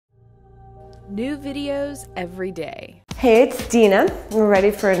New videos every day. Hey, it's Dina. We're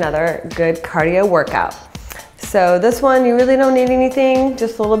ready for another good cardio workout. So this one, you really don't need anything,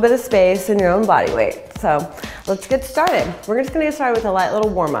 just a little bit of space and your own body weight. So let's get started. We're just gonna get started with a light little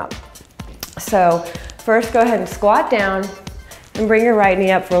warm up. So first, go ahead and squat down and bring your right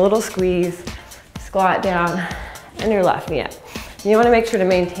knee up for a little squeeze. Squat down and your left knee up. And you wanna make sure to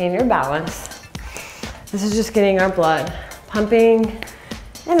maintain your balance. This is just getting our blood pumping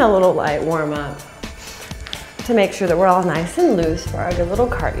and a little light warm up to make sure that we're all nice and loose for our good little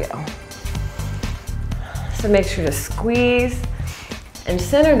cardio. So make sure to squeeze and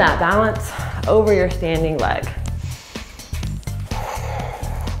center that balance over your standing leg.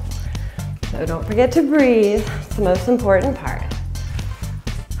 So don't forget to breathe, it's the most important part.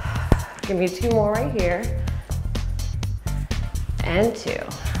 Give me 2 more right here. And 2.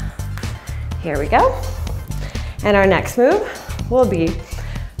 Here we go. And our next move will be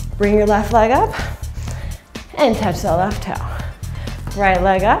bring your left leg up and touch the left toe. Right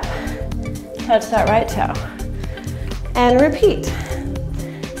leg up, touch that right toe. And repeat.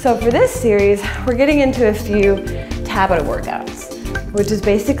 So for this series, we're getting into a few Tabata workouts, which is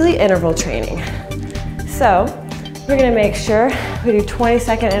basically interval training. So we're gonna make sure we do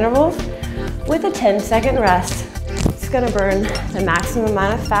 20-second intervals with a 10-second rest. It's gonna burn the maximum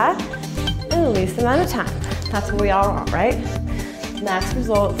amount of fat in the least amount of time. That's what we all want, right? Max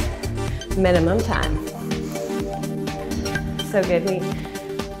results, minimum time. So give me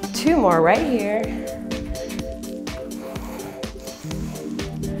 2 more right here.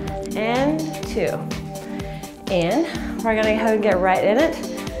 And 2. And we're gonna go ahead and get right in it.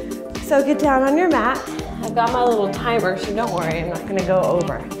 So get down on your mat. I've got my little timer, so don't worry, I'm not gonna go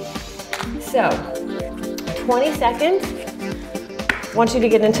over. So, 20 seconds. I want you to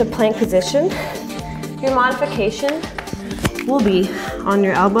get into plank position. Your modification will be on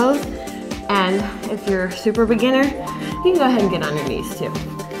your elbows, and if you're a super beginner, you can go ahead and get on your knees too.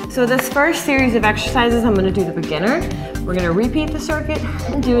 So this first series of exercises, I'm gonna do the beginner. We're gonna repeat the circuit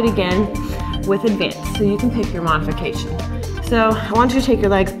and do it again with advanced, so you can pick your modification. So I want you to take your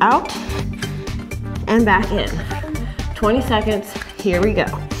legs out and back in. 20 seconds, here we go.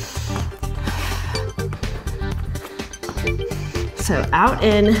 So out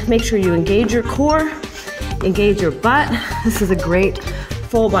in, make sure you engage your core, engage your butt. This is a great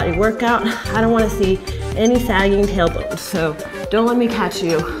full body workout. I don't want to see any sagging tailbones, so don't let me catch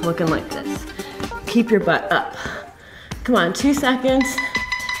you looking like this. Keep your butt up. Come on, 2 seconds.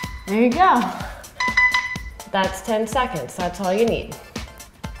 There you go. That's 10 seconds, that's all you need.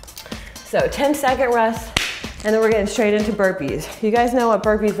 So 10-second rest, and then we're getting straight into burpees. You guys know what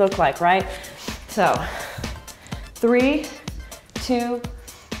burpees look like, right? So 3, 2,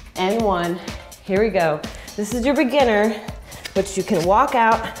 and 1. Here we go. This is your beginner, which you can walk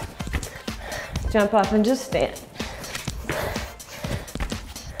out, jump up, and just stand.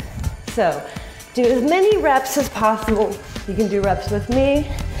 So do as many reps as possible. You can do reps with me.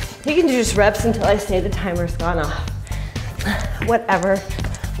 You can do just reps until I say the timer's gone off. Whatever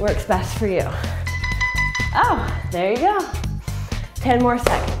works best for you. Oh, there you go. 10 more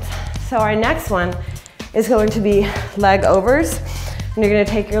seconds. So our next one is going to be leg overs. And you're gonna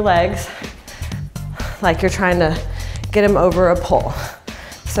take your legs like you're trying to get them over a pole.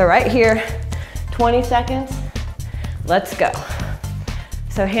 So right here, 20 seconds, let's go.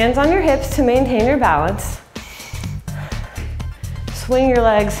 So hands on your hips to maintain your balance. Swing your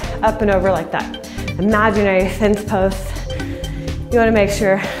legs up and over like that imaginary fence post. You wanna make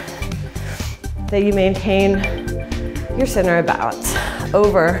sure that you maintain your center of balance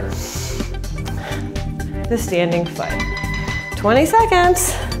over the standing foot. 20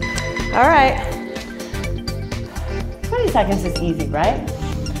 seconds. All right. 20 seconds is easy, right?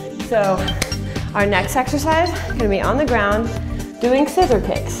 So our next exercise is gonna be on the ground doing scissor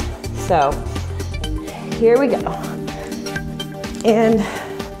kicks. So here we go. And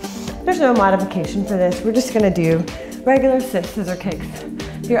there's no modification for this. We're just gonna do regular scissor kicks.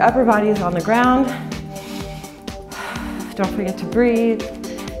 Your upper body is on the ground. Don't forget to breathe.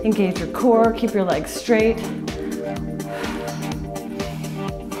 Engage your core, keep your legs straight.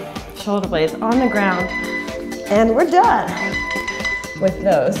 Shoulder blades on the ground. And we're done with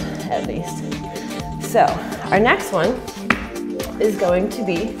those, at least. So our next one is going to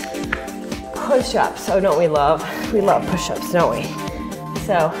be push-ups. Oh, don't we love push-ups, don't we?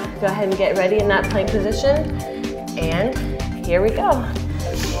 So go ahead and get ready in that plank position. And here we go.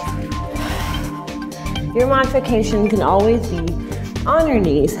 Your modification can always be on your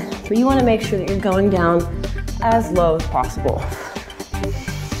knees, but you want to make sure that you're going down as low as possible.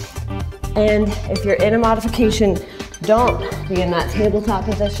 And if you're in a modification, don't be in that tabletop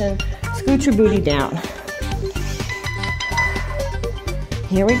position. Scoot your booty down.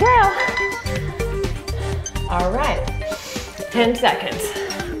 Here we go. All right, 10 seconds.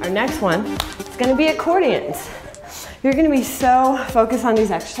 Our next one is gonna be accordions. You're gonna be so focused on these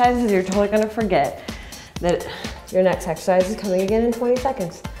exercises, you're totally gonna forget that your next exercise is coming again in 20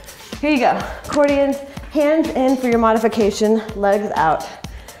 seconds. Here you go, accordions, hands in for your modification, legs out.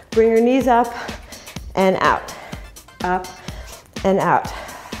 Bring your knees up and out, up and out.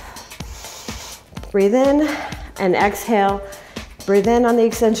 Breathe in and exhale. Breathe in on the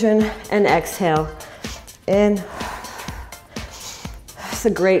extension and exhale. In. It's a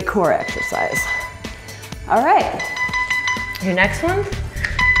great core exercise. All right, your next one,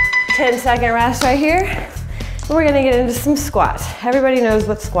 10-second rest right here. And we're gonna get into some squats. Everybody knows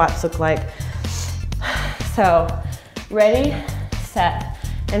what squats look like. So, ready, set,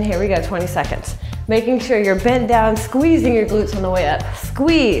 and here we go, 20 seconds. Making sure you're bent down, squeezing your glutes on the way up.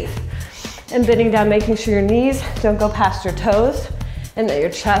 Squeeze. And bending down, making sure your knees don't go past your toes and that your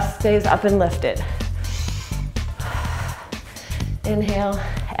chest stays up and lifted. Inhale,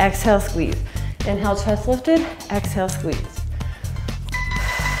 exhale, squeeze. Inhale, chest lifted, exhale, squeeze.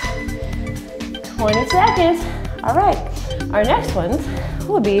 20 seconds. All right, our next ones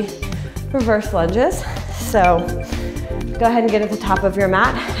will be reverse lunges. So go ahead and get at the top of your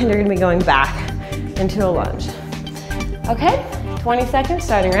mat and you're gonna be going back into a lunge. Okay, 20 seconds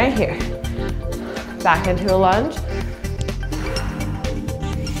starting right here. Back into a lunge.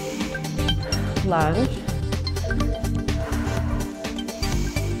 Lunge.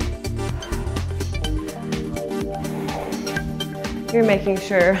 You're making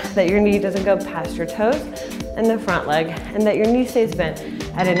sure that your knee doesn't go past your toes and the front leg, and that your knee stays bent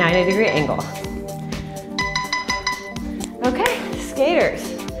at a 90-degree angle. Okay, skaters.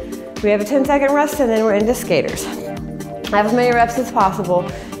 We have a 10-second rest and then we're into skaters. Have as many reps as possible.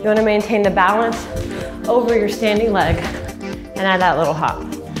 You want to maintain the balance over your standing leg and add that little hop.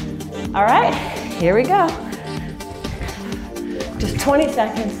 All right, here we go. Just 20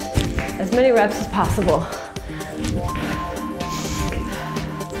 seconds, as many reps as possible.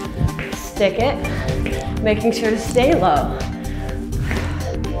 Stick it, making sure to stay low.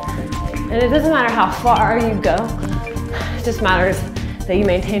 And it doesn't matter how far you go, it just matters that you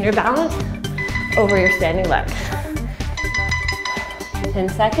maintain your balance over your standing leg. 10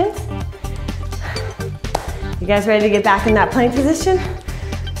 seconds. You guys ready to get back in that plank position?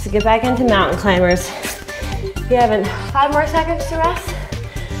 So get back into mountain climbers. You have 5 more seconds to rest.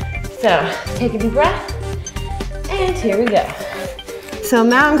 So take a deep breath, and here we go. So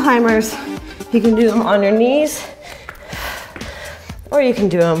mountain climbers, you can do them on your knees, or you can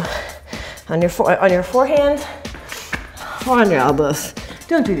do them on your forehand, or on your elbows.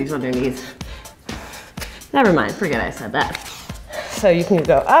 Don't do these on your knees. Never mind, forget I said that. So you can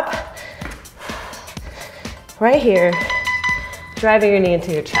go up, right here, driving your knee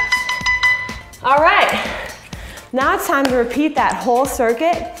into your chest. All right, now it's time to repeat that whole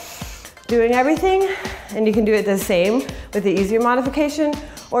circuit, doing everything, and you can do it the same with the easier modification,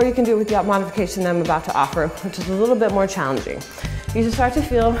 or you can do it with the modification that I'm about to offer, which is a little bit more challenging. You should start to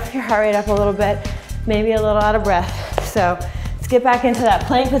feel your heart rate up a little bit, maybe a little out of breath. So let's get back into that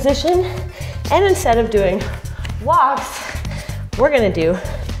plank position, and instead of doing walks, we're gonna do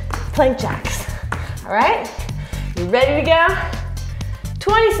plank jacks. All right, you ready to go?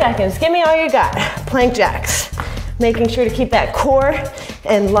 20 seconds, give me all you got. Plank jacks. Making sure to keep that core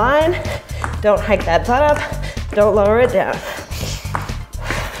in line. Don't hike that butt up, don't lower it down.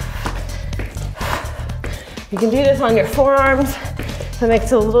 You can do this on your forearms, that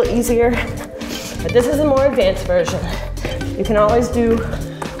makes it a little easier, but this is a more advanced version. You can always do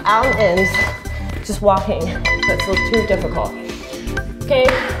out and ins, just walking, but it's a little too difficult. Okay,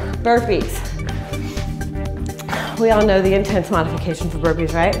 burpees. We all know the intense modification for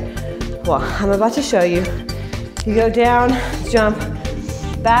burpees, right? Well, I'm about to show you. You go down, jump,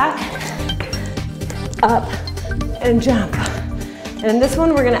 back, up, and jump. And in this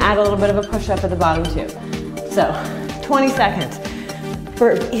one, we're gonna add a little bit of a push-up at the bottom too. So, 20 seconds.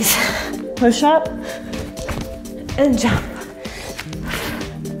 Burpees. Push up, and jump.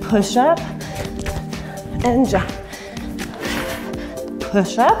 Push up, and jump.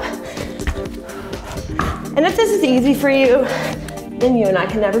 Push up. And if this is easy for you, then you and I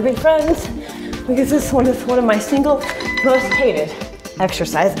can never be friends, because this one is one of my single most hated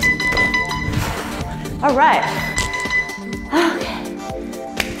exercises. All right.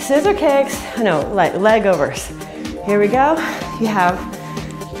 Okay. Scissor kicks, no, like leg overs. Here we go. You have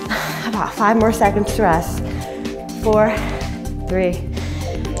about 5 more seconds to rest. 4, 3,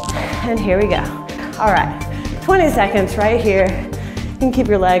 and here we go. All right, 20 seconds right here. can keep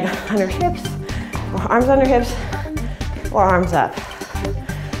your leg under hips, or arms under hips, or arms up.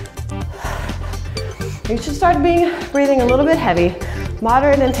 You should start breathing a little bit heavy,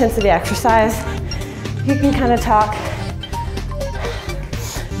 moderate intensity exercise. You can kind of talk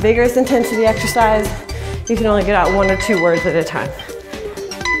vigorous intensity exercise. You can only get out 1 or 2 words at a time.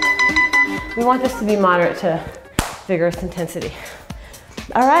 We want this to be moderate to vigorous intensity.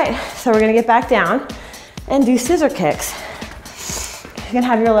 All right, so we're gonna get back down and do scissor kicks. You can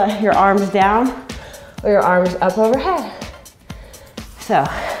have your arms down or your arms up overhead. So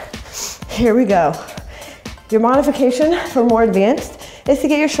here we go. Your modification for more advanced is to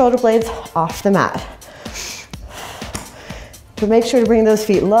get your shoulder blades off the mat. But make sure to bring those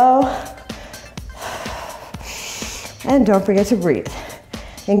feet low. And don't forget to breathe.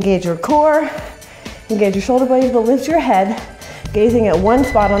 Engage your core, engage your shoulder blades, but lift your head, gazing at one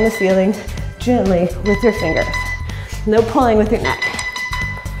spot on the ceiling, gently with your fingers. No pulling with your neck.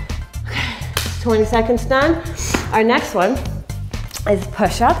 Okay, 20 seconds done. Our next one is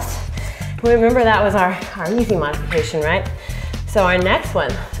push-ups. Remember that was our easy modification, right? So our next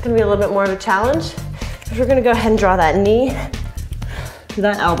one is gonna be a little bit more of a challenge. We're gonna go ahead and draw that knee to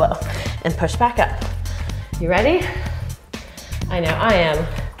that elbow and push back up. You ready? I know I am.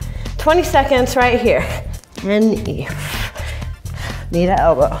 20 seconds right here. And knee to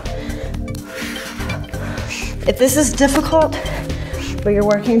elbow. If this is difficult, but you're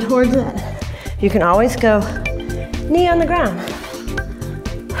working towards it, you can always go knee on the ground.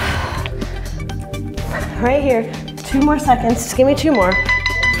 Right here, 2 more seconds. Just give me 2 more.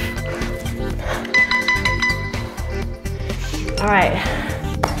 All right,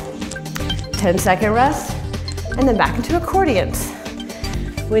 10-second rest, and then back into accordions.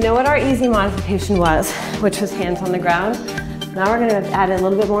 We know what our easy modification was, which was hands on the ground. Now we're gonna add a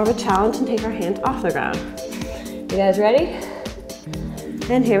little bit more of a challenge and take our hands off the ground. You guys ready?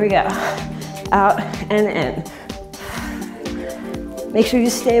 And here we go. Out and in. Make sure you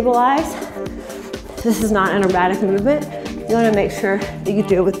stabilize. This is not an erratic movement. You wanna make sure that you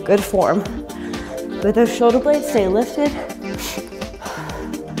do it with good form. But those shoulder blades stay lifted.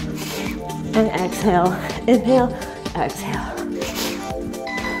 And exhale, inhale, exhale.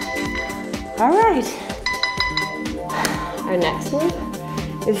 All right. Our next one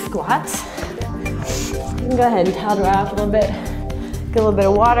is squats. You can go ahead and towel dry off a little bit, get a little bit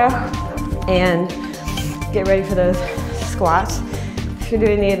of water, and get ready for those squats. If you're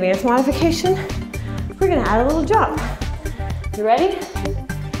doing the advanced modification, we're gonna add a little jump. You ready?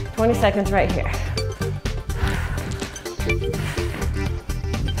 20 seconds right here.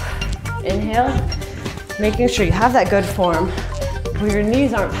 Inhale, making sure you have that good form where your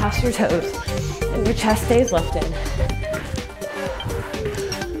knees aren't past your toes and your chest stays lifted.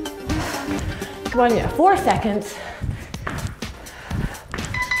 Come on, yeah, 4 seconds.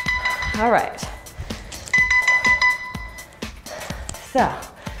 All right. So,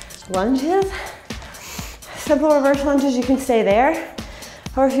 lunges. Simple reverse lunges, you can stay there.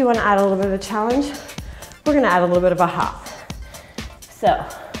 Or if you want to add a little bit of a challenge, we're going to add a little bit of a hop. So,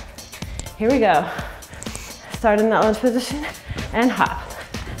 here we go. Start in that lunge position and hop,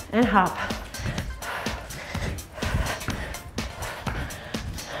 and hop.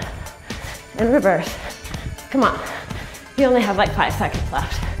 And reverse. Come on. You only have like 5 seconds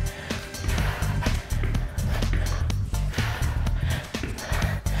left.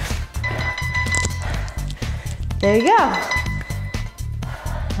 There you go.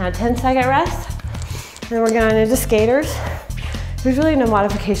 Now 10-second rest. Then we're going into skaters. There's really no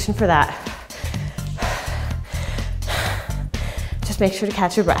modification for that. Just make sure to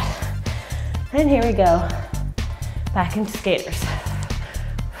catch your breath. And here we go. Back into skaters.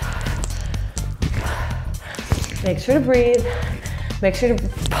 Make sure to breathe. Make sure to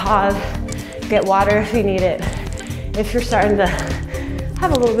pause. Get water if you need it. If you're starting to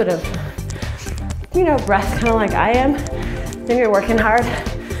have a little bit of, breath kind of like I am, then you're working hard.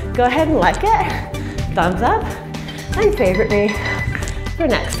 Go ahead and like it. Thumbs up. And favorite me for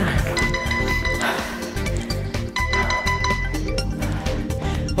next time.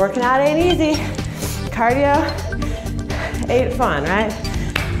 Working out ain't easy. Cardio ain't fun, right?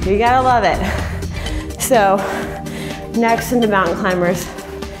 You gotta love it. So, next into mountain climbers.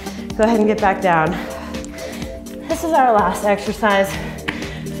 Go ahead and get back down. This is our last exercise,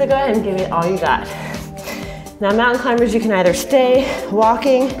 so go ahead and give it all you got. Now, mountain climbers, you can either stay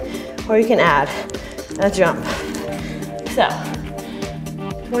walking or you can add a jump. So,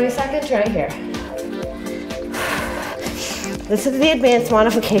 20 seconds right here. This is the advanced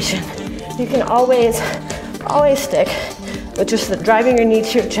modification. You can always stick with just driving your knee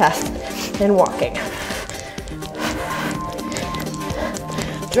to your chest and walking.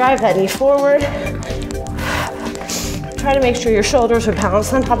 Drive that knee forward. Try to make sure your shoulders are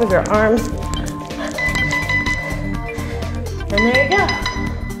balanced on top of your arms. And there you go.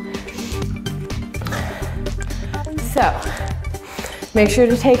 So, make sure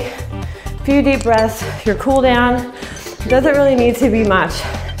to take a few deep breaths. Your cool down doesn't really need to be much.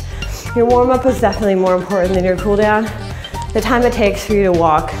 Your warm up is definitely more important than your cool down. The time it takes for you to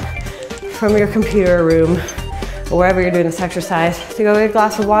walk from your computer room or wherever you're doing this exercise to go get a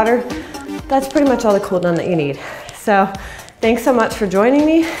glass of water, that's pretty much all the cool down that you need. So thanks so much for joining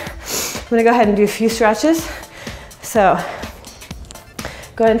me. I'm gonna go ahead and do a few stretches. So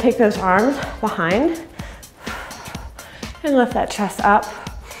go ahead and take those arms behind and lift that chest up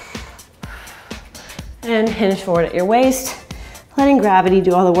and hinge forward at your waist, letting gravity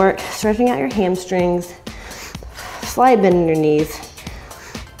do all the work, stretching out your hamstrings, slight bend in your knees.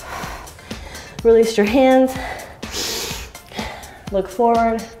 Release your hands, look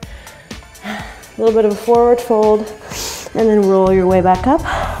forward, a little bit of a forward fold, and then roll your way back up.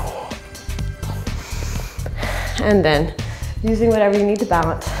 And then using whatever you need to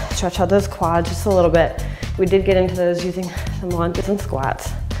balance, stretch out those quads just a little bit. We did get into those using some lunges and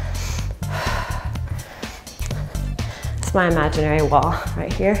squats. It's my imaginary wall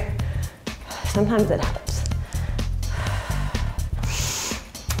right here. Sometimes it helps.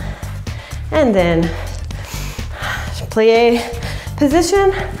 And then plie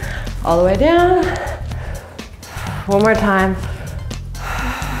position all the way down. One more time.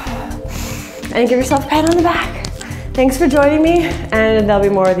 And give yourself a pat on the back. Thanks for joining me, and there'll be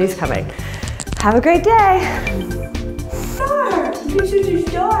more of these coming. Have a great day. Star, you're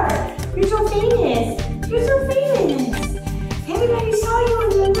so famous. You're so famous. Everybody saw you in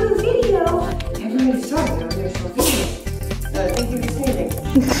the little video. Everybody saw you. You're so famous. Thank you for sneezing.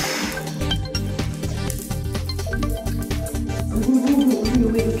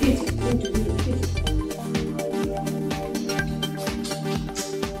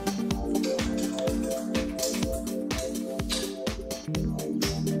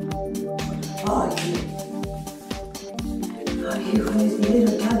 Oh, you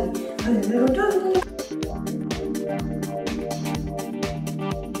little dummy.